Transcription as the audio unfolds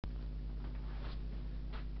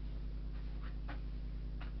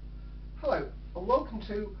and welcome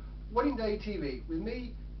to Wedding Day TV with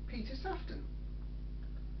me, Peter Safton.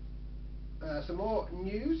 Some more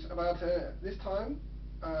news about this time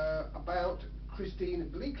about Christine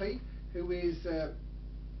Bleakley, who is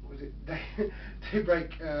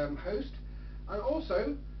Daybreak host, and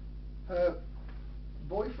also her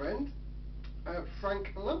boyfriend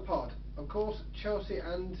Frank Lampard, of course, Chelsea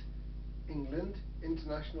and England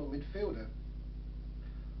international midfielder.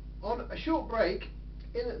 On a short break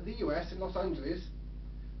in the US, in Los Angeles,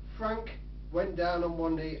 Frank went down on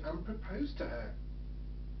one knee and proposed to her.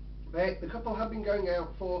 The couple have been going out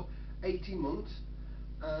for 18 months,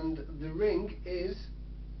 and the ring is,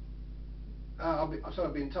 I've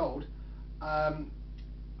been told, a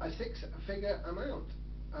 6-figure amount,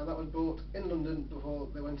 and that was bought in London before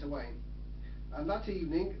they went away. And that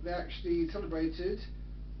evening they actually celebrated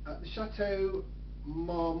at the Chateau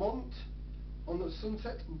Marmont on the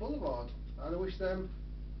Sunset Boulevard, and I wish them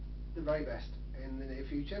the very best in the near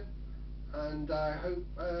future, and I hope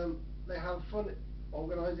they have fun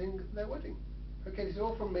organising their wedding. Okay, this is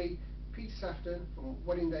all from me, Peter Safton, from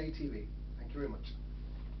Wedding Day TV. Thank you very much.